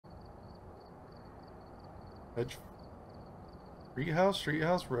Edge. Street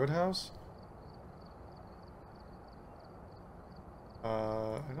house, roadhouse.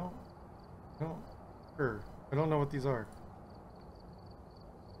 Sure. I don't know what these are.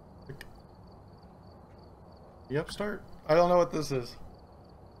 The upstart? I don't know what this is.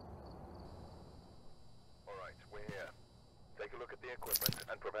 Alright, we're here. Take a look at the equipment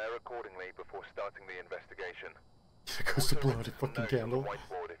and prepare accordingly before starting the investigation. It goes to blow out a fucking candle.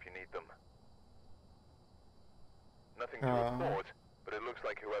 Whiteboard if you need them. Nothing to report, but it looks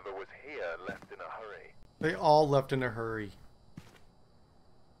like whoever was here left in a hurry. They all left in a hurry.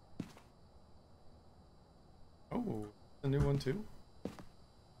 Oh, a new one too?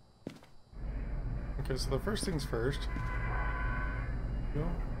 Okay, so the first things first. Go.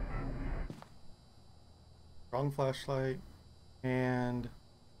 Strong flashlight. And...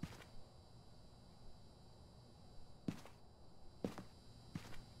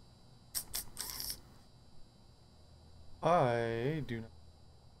 I do not...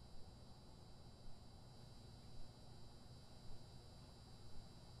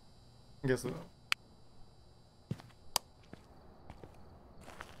 I guess so.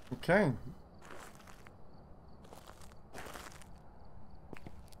 Okay.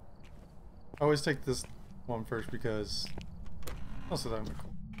 I always take this one first because most of them are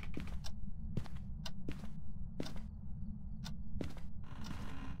cool.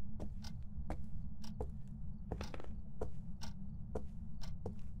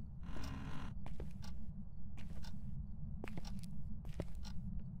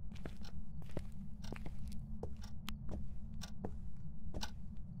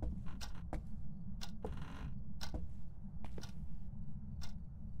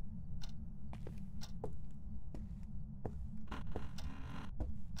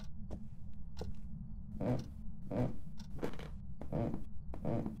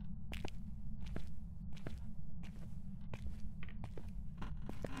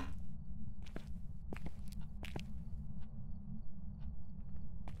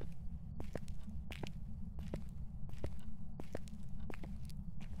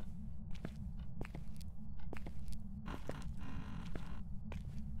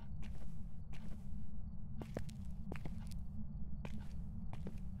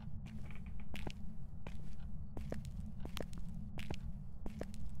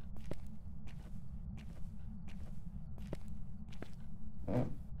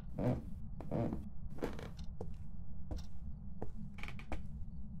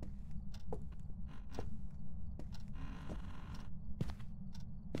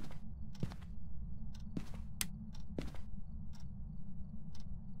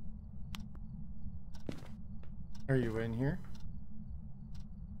 Are you in here?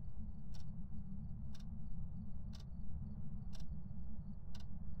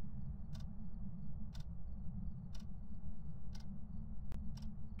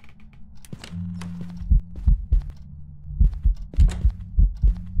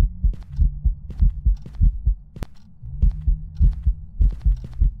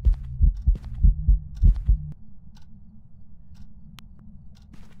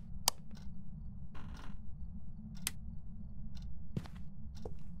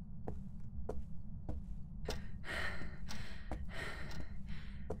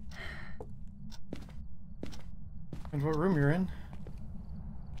 And what room you're in?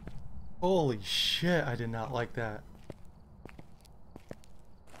 Holy shit, I did not like that.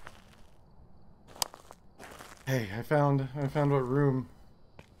 Hey, I found what room.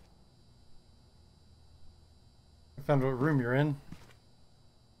 I found what room you're in.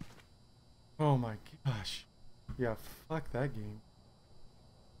 Oh my gosh. Yeah, fuck that game.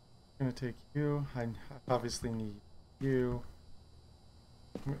 I'm gonna take you. I obviously need you.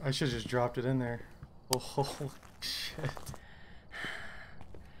 I should have just dropped it in there. Oh, holy shit.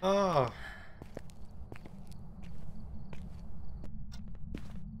 Oh.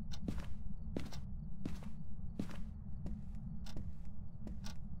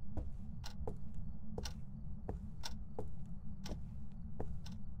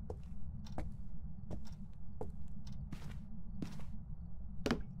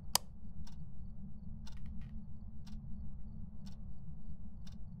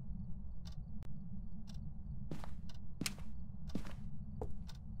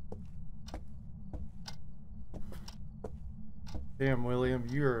 Damn, William,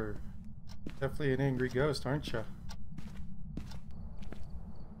 you're definitely an angry ghost, aren't you?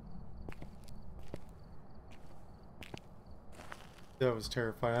 That was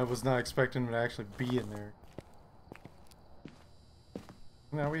terrifying. I was not expecting him to actually be in there.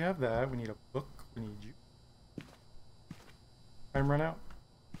 Now we have that. We need a book. We need you. Time run out?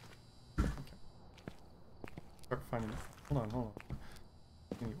 Okay. start finding. Hold on, hold on.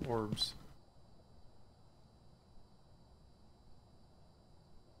 Any orbs?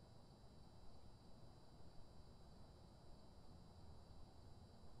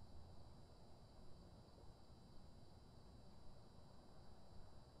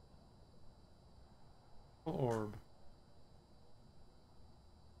 Orb.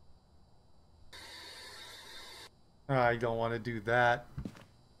 I don't want to do that.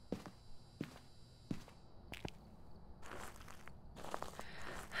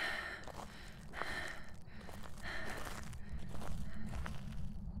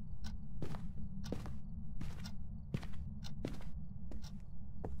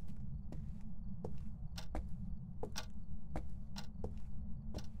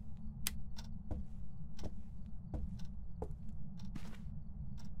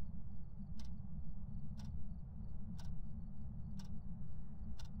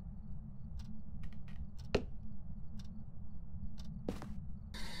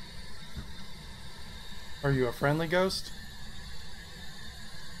 Are you a friendly ghost?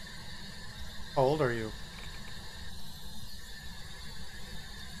 How old are you?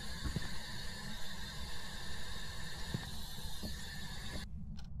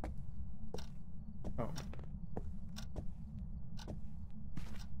 Oh.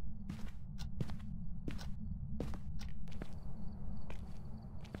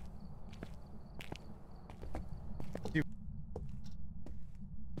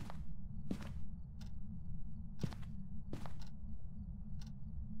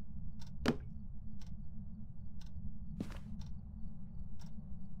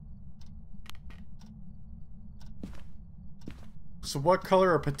 So what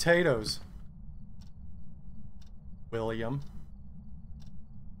color are potatoes? William.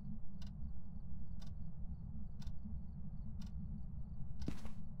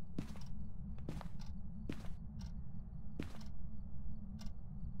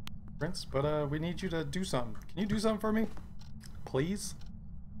 Prince, but we need you to do something. Can you do something for me? Please?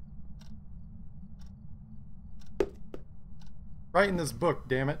 Write in this book,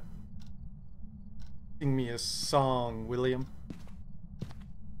 damn it. Sing me a song, William.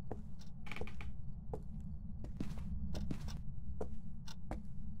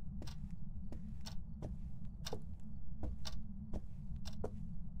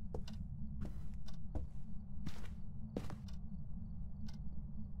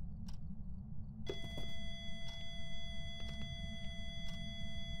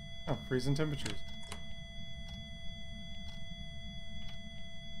 Oh, freezing temperatures.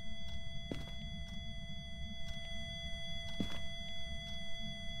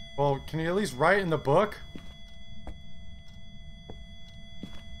 Well, can you at least write in the book?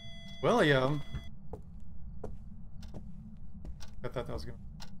 William? I thought that was gonna...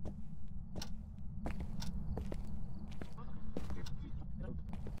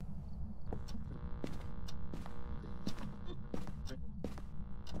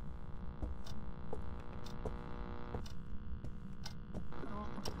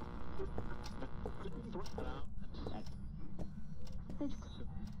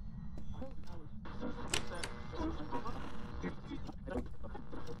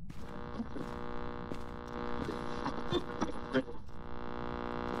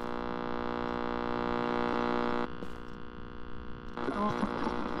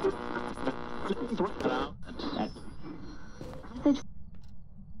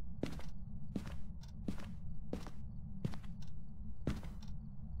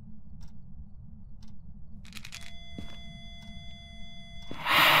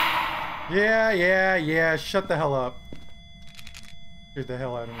 Yeah, shut the hell up. Get the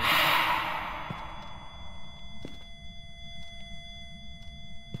hell out of me.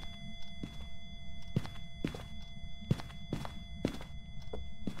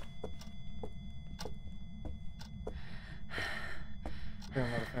 Yeah,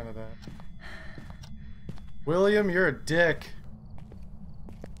 I'm not a fan of that. William, you're a dick.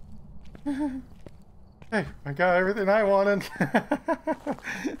 Hey, I got everything I wanted.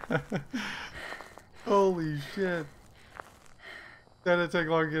 Holy shit. Didn't take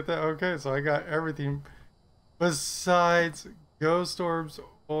long to get that. Okay, so I got everything besides ghost orbs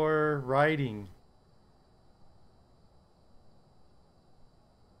or writing.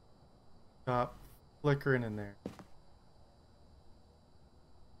 Stop flickering in there.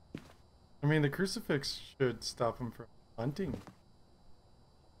 I mean, the crucifix should stop him from hunting.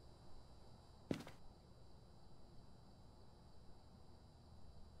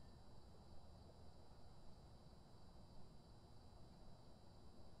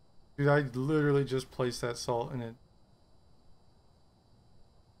 Dude, I literally just placed that salt in it.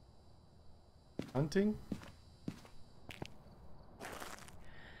 Hunting?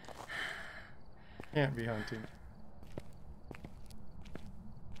 Can't be hunting.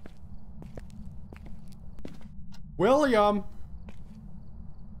 William!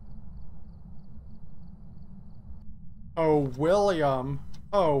 Oh, William.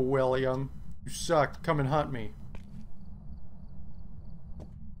 Oh, William. You suck. Come and hunt me.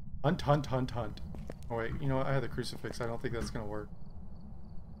 Hunt, hunt, hunt, hunt. Oh, wait. You know what? I have the crucifix. I don't think that's going to work.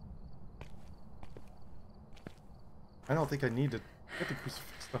 I don't think I need to get the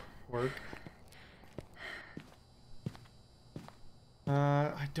crucifix to work.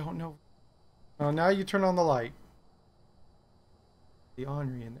 I don't know. Oh, now you turn on the light. The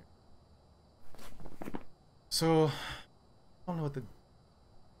ornery in there. So, I don't know what the...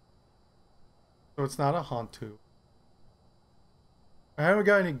 So it's not a Hantu. I haven't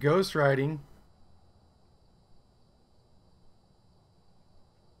got any ghost writing.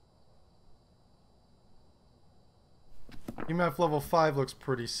 EMF level 5 looks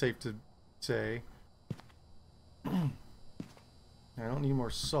pretty safe to say. I don't need more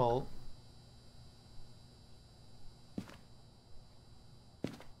salt.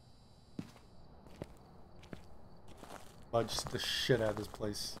 Fudge the shit out of this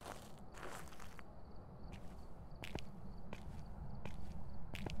place.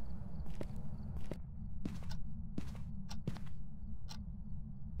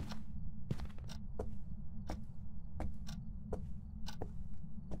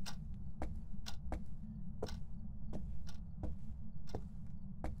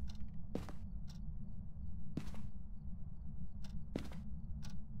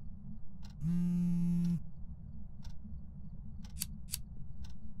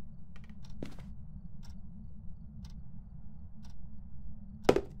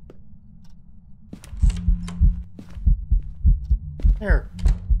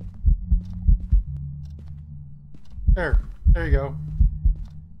 Here. There you go.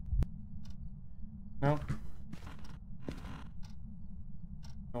 No?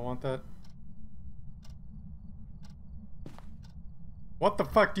 Don't want that. What the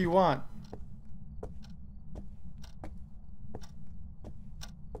fuck do you want?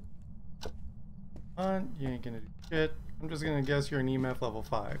 You ain't gonna do shit. I'm just gonna guess you're an EMF level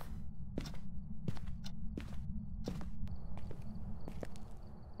 5.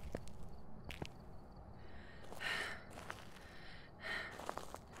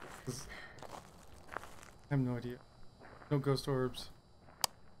 I have no idea. No ghost orbs.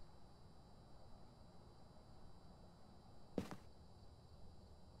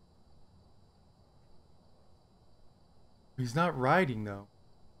 He's not riding though.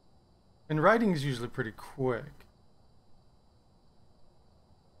 And riding is usually pretty quick.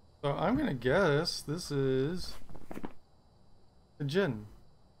 So I'm gonna guess this is a Jinn.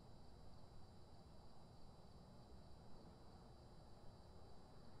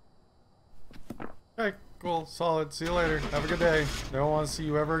 Okay, cool, solid. See you later. Have a good day. I don't want to see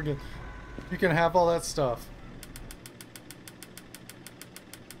you ever again. You can have all that stuff.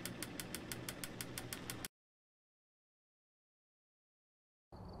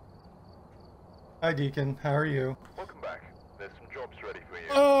 Hi, Deacon. How are you? Welcome back. There's some jobs ready for you.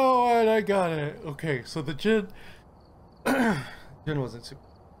 Oh, and I got it. Okay, so the Jinn... Jinn wasn't super...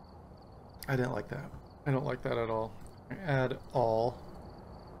 I didn't like that. I don't like that at all. At all.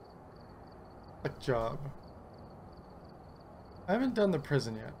 A job. I haven't done the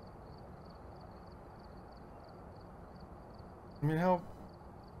prison yet. I mean, how...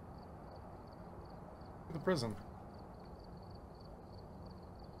 The prison.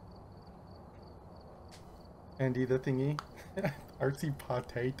 Andy the thingy. Artsy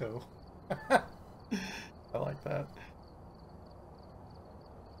potato. I like that.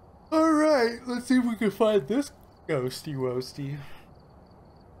 Alright, let's see if we can find this ghosty roasty.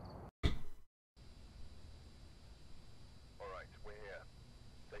 Alright, we're here.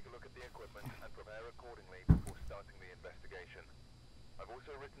 Take a look at the equipment and prepare accordingly before starting the investigation. I've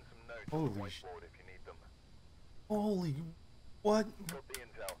also written some notes on the whiteboard if you need them. Holy... What? Got the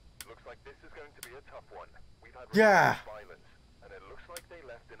intel. Looks like this is going to be a tough one. We've had Yeah. violence, and it looks like they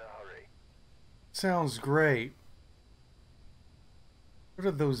left in a hurry. Sounds great. What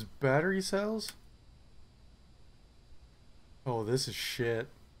are those battery cells? Oh, this is shit.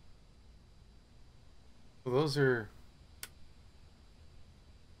 So those are...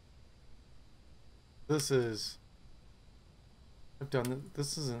 This is... I've done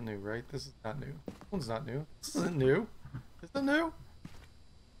this isn't new, right? This is not new. This one's not new. This isn't new. Is it new?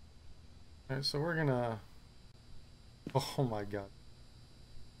 Alright, so we're gonna... Oh my god.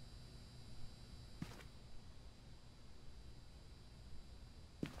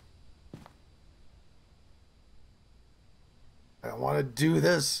 I don't want to do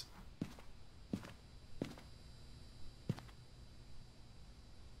this.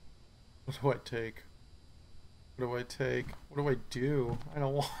 What do I take? What do I take? What do I do? I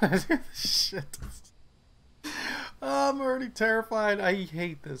don't want to do this shit. I'm already terrified. I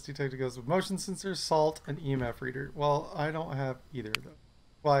hate this. Detector goes with motion sensor, salt, and EMF reader. Well, I don't have either of them.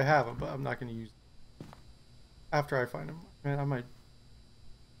 Well, I have them, but I'm not going to use them. After I find them. Man, I might...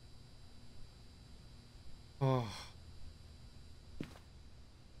 Oh...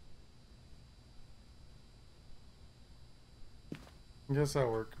 I guess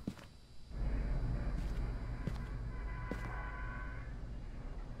that'll work.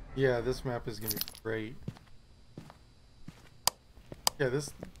 Yeah, this map is gonna be great. Yeah, this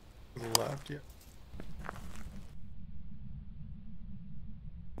to the left, yeah.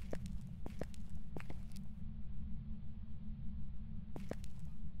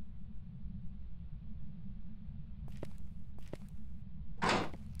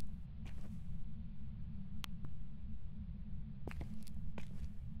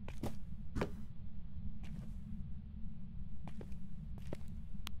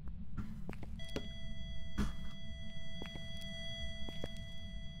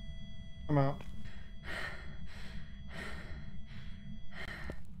 I'm out.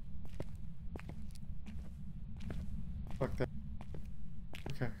 Fuck that.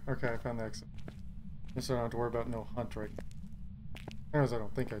 Okay, I found the exit. Guess I don't have to worry about no hunt right now. Anyways, I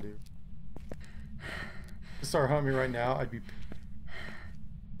don't think I do. If you start hunting me right now, I'd be...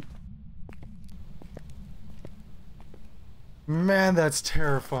 Man, that's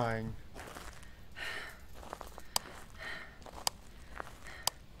terrifying.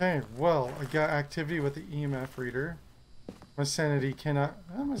 Okay, well, I got activity with the EMF reader. My sanity cannot...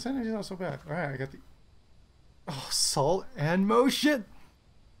 Oh, my sanity's not so bad. Alright, I got the... Oh, salt and motion!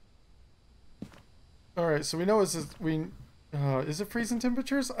 Alright, so we know it's... is it freezing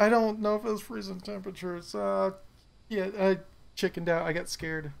temperatures? I don't know if it was freezing temperatures. Yeah, I chickened out. I got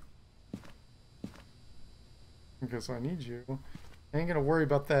scared. Okay, so I need you. I ain't gonna worry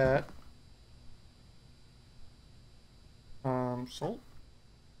about that. Salt?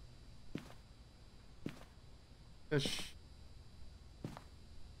 Fish.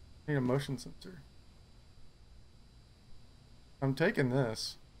 Need a motion sensor. I'm taking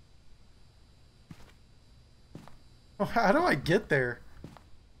this. Oh, how do I get there?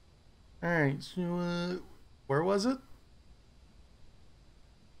 Alright, so where was it?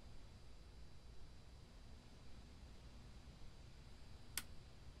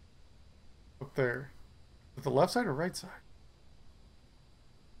 Up there. With the left side or right side?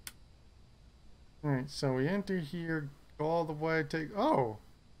 Alright, so we enter here, go all the way, take... Oh!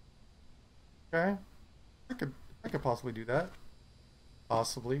 Okay. I could possibly do that.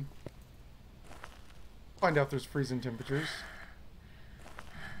 Possibly. Find out if there's freezing temperatures.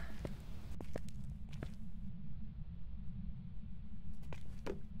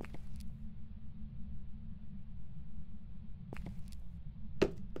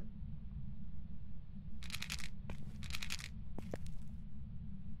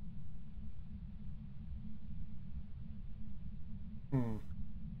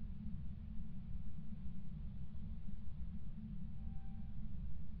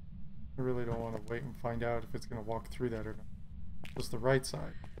 I really don't want to wait and find out if it's going to walk through that or not. Just the right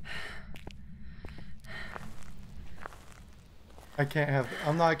side. I can't have...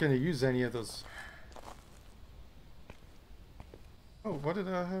 I'm not going to use any of those. Oh, what did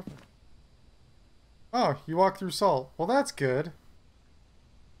happen? Oh, you walk through salt. Well, that's good.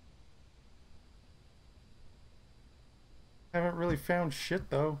 Haven't really found shit,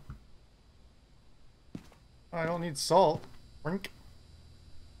 though. I don't need salt. Rink.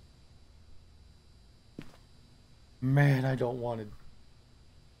 Man, I don't want it.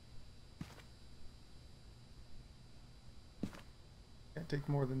 Can't take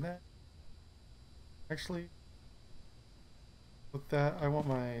more than that. Actually, with that, I want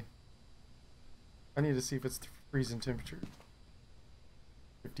my... I need to see if it's freezing temperature.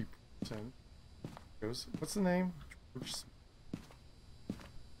 50%. Goes. What's the name?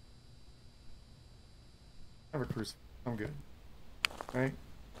 Have a cruise. I'm good. Right?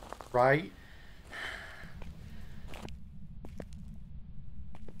 Right?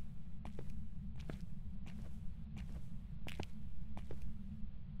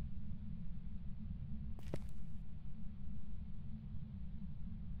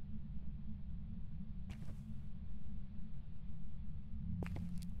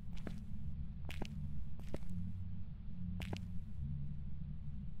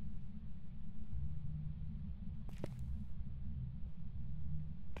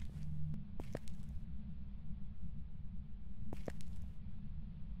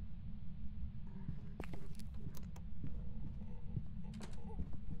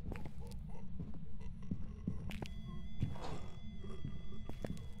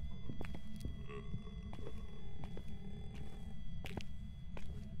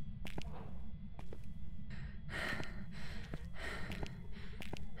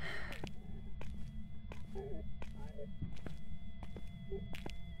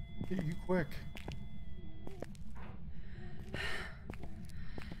 Get you quick.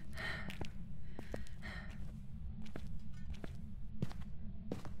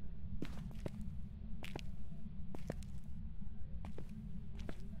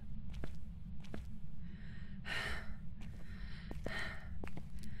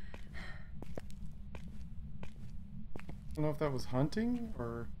 I don't know if that was hunting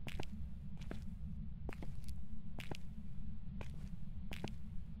or...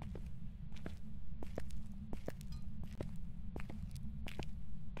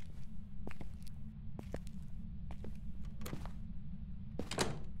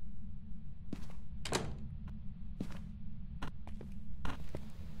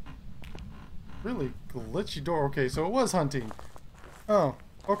 Really glitchy door. Okay, so it was hunting. Oh,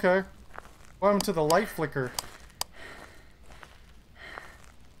 okay. What happened to the light flicker?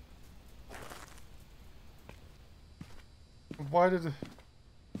 Why did...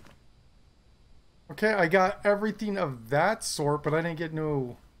 Okay, I got everything of that sort, but I didn't get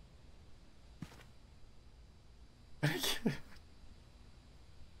no... I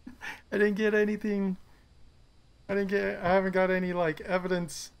didn't get anything... I haven't got any, like,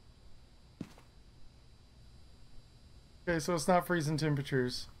 evidence. Okay, so it's not freezing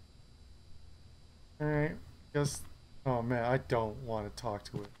temperatures. Alright, guess... Oh man, I don't want to talk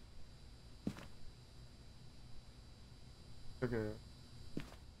to it. Okay.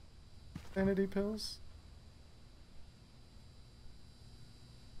 Sanity pills?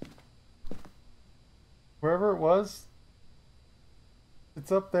 Wherever it was,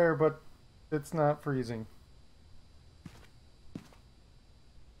 it's up there, but it's not freezing.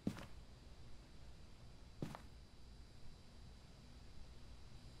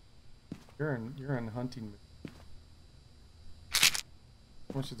 You're in hunting mode.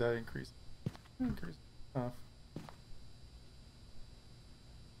 How much did that increase? Increase enough.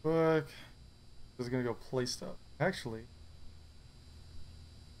 Book. This is gonna go play stuff. Actually,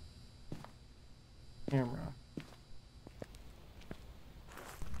 camera.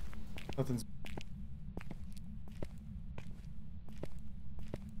 Nothing's.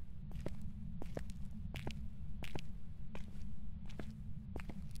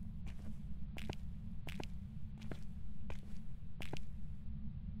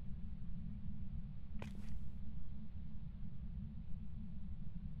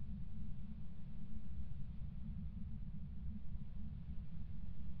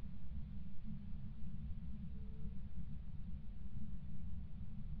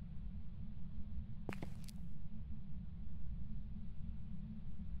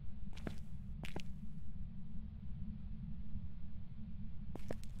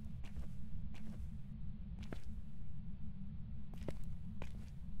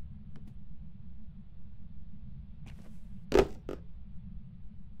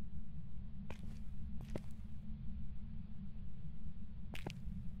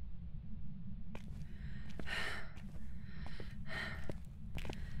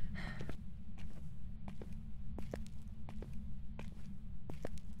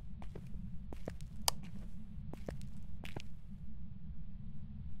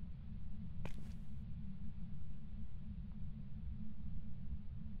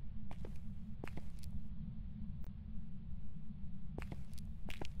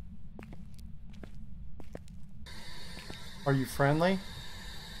 Are you friendly?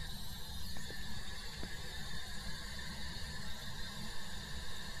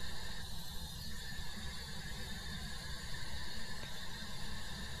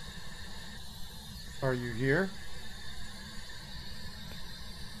 Are you here?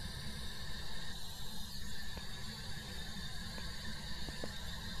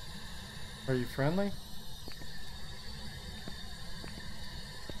 Are you friendly?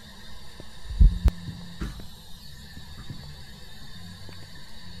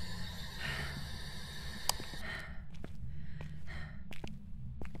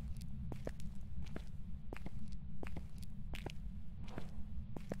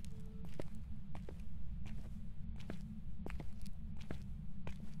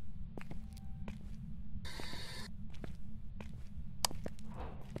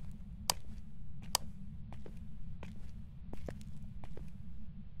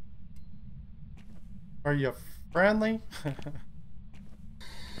 Are you friendly?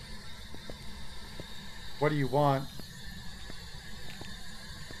 What do you want?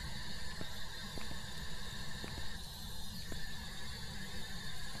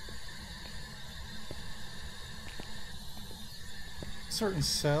 Certain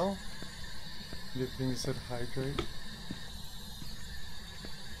cell? The thing that said hydrate.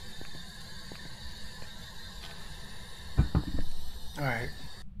 Alright.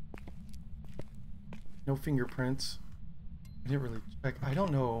 No fingerprints. I didn't really check. I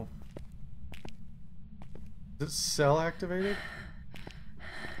don't know. Is it cell activated?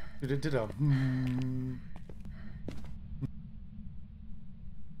 Dude, it did a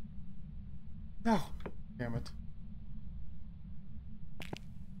No! Damn it.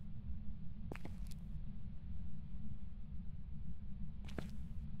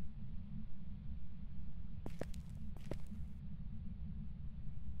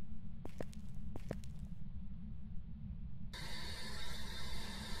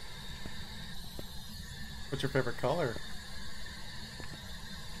 What's your favorite color?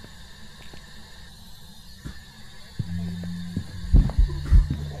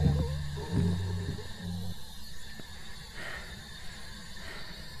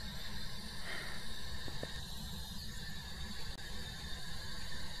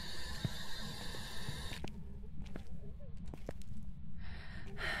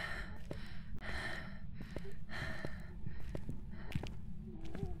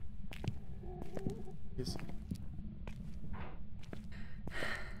 Yes.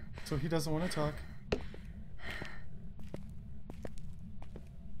 So he doesn't want to talk.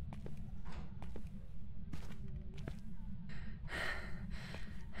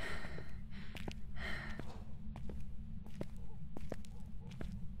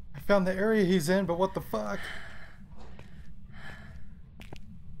 I found the area he's in, but what the fuck?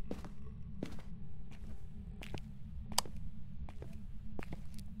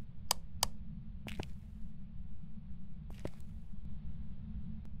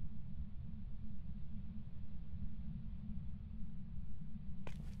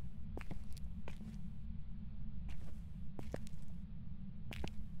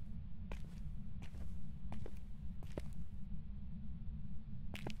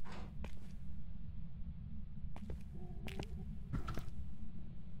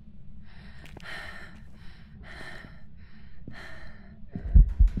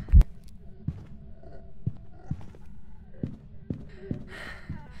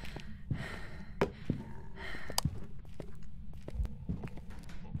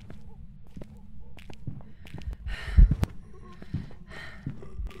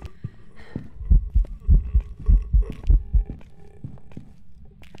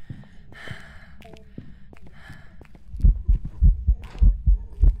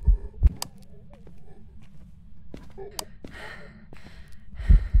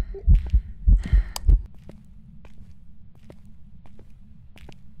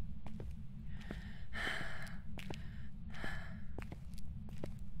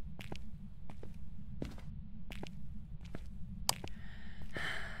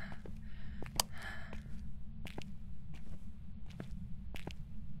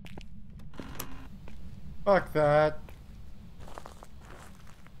 Fuck that.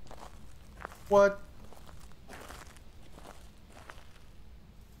 What?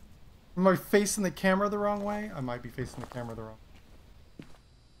 Am I facing the camera the wrong way? I might be facing the camera the wrong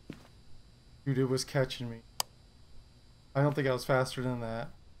way. Dude, it was catching me. I don't think I was faster than that.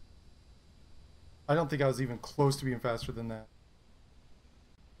 I don't think I was even close to being faster than that.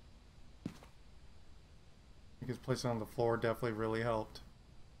 I think his place on the floor definitely really helped.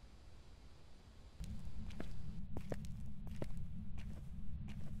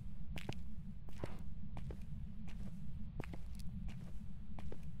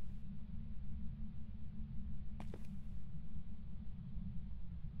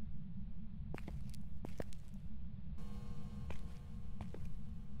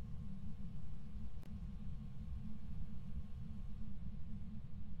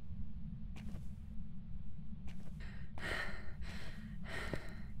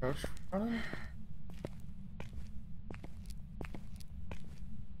 Crouch running?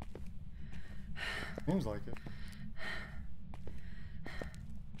 Seems like it. I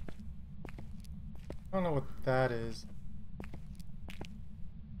don't know what that is.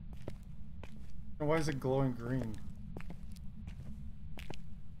 And why is it glowing green?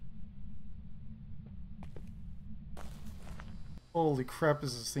 Holy crap,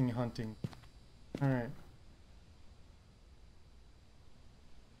 is this thing hunting? Alright.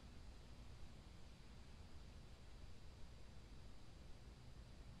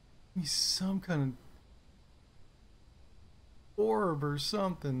 Give me some kind of orb or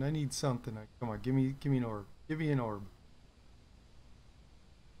something. I need something. Come on, give me an orb. Give me an orb.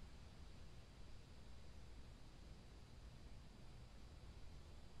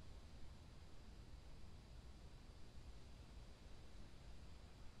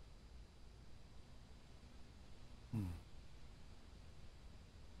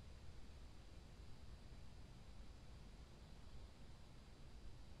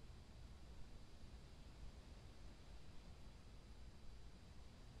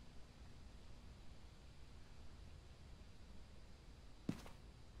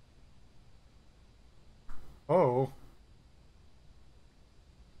 Oh.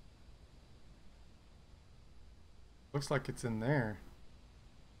 Looks like it's in there.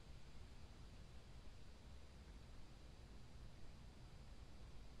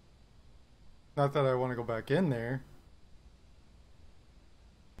 Not that I want to go back in there.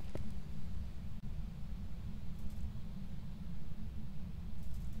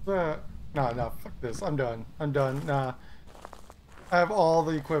 No, fuck this. I'm done. I'm done. Nah. I have all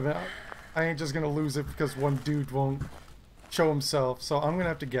the equipment. I ain't just gonna lose it because one dude won't show himself. So I'm gonna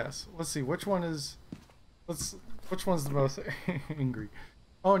have to guess. Let's see, which one is... Which one's the most angry?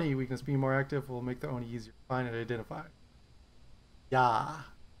 Oni, weakness, being more active will make the Oni easier to find and identify. Yeah.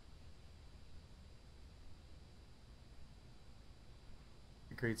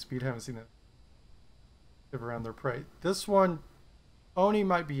 Great speed, haven't seen that. Live around their prey. This one, Oni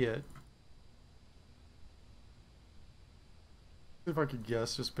might be it. See if I could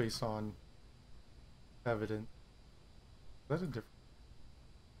guess just based on evidence. Is that a different?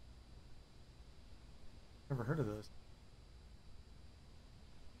 Never heard of this.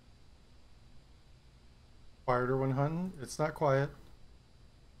 Quieter when hunting. It's not quiet.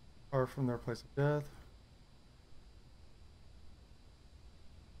 Far from their place of death.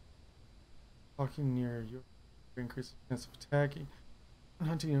 Walking near you increases the chance of attacking. When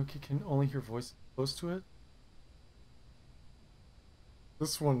hunting, Yoki can only hear voices close to it.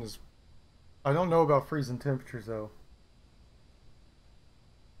 This one is... I don't know about freezing temperatures though.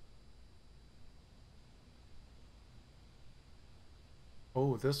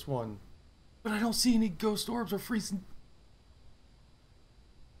 Oh, this one. But I don't see any ghost orbs or freezing.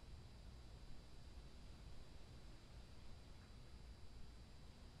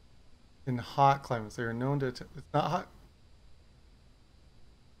 In hot climates, they are known to... It's not hot.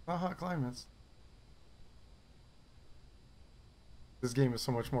 Not hot climates. This game is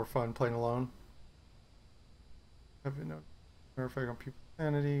so much more fun playing alone. Have no effect on people's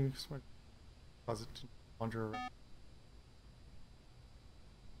sanity. Cause it to wander around.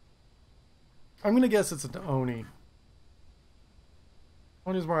 I'm gonna guess it's an Oni.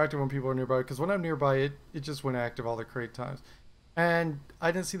 Oni is more active when people are nearby, because when I'm nearby, it just went active all the crate times. And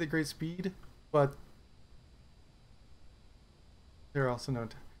I didn't see the great speed, but they're also known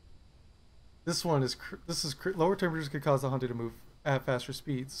to... This one is... lower temperatures could cause the hunter to move at faster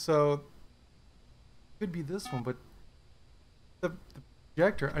speeds. So, it could be this one, but the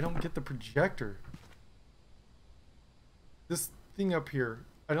projector, I don't get the projector. This thing up here,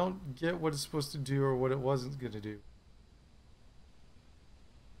 I don't get what it's supposed to do or what it wasn't going to do.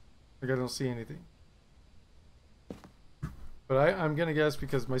 Like, I don't see anything. But I'm going to guess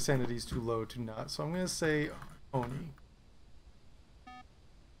because my sanity is too low to not. So I'm going to say Oni.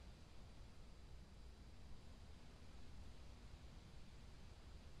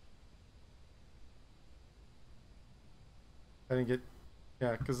 I didn't get...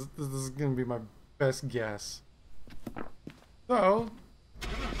 Yeah, because this is going to be my best guess. So...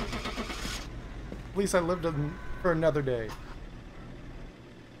 At least I lived for another day.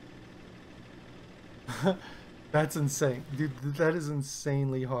 That's insane. Dude, that is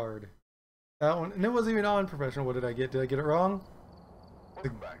insanely hard. That one... And it wasn't even on professional. What did I get? Did I get it wrong?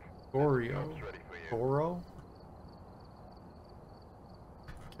 The Goryo. Goro?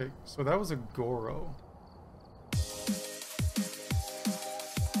 Okay, so that was a Goro.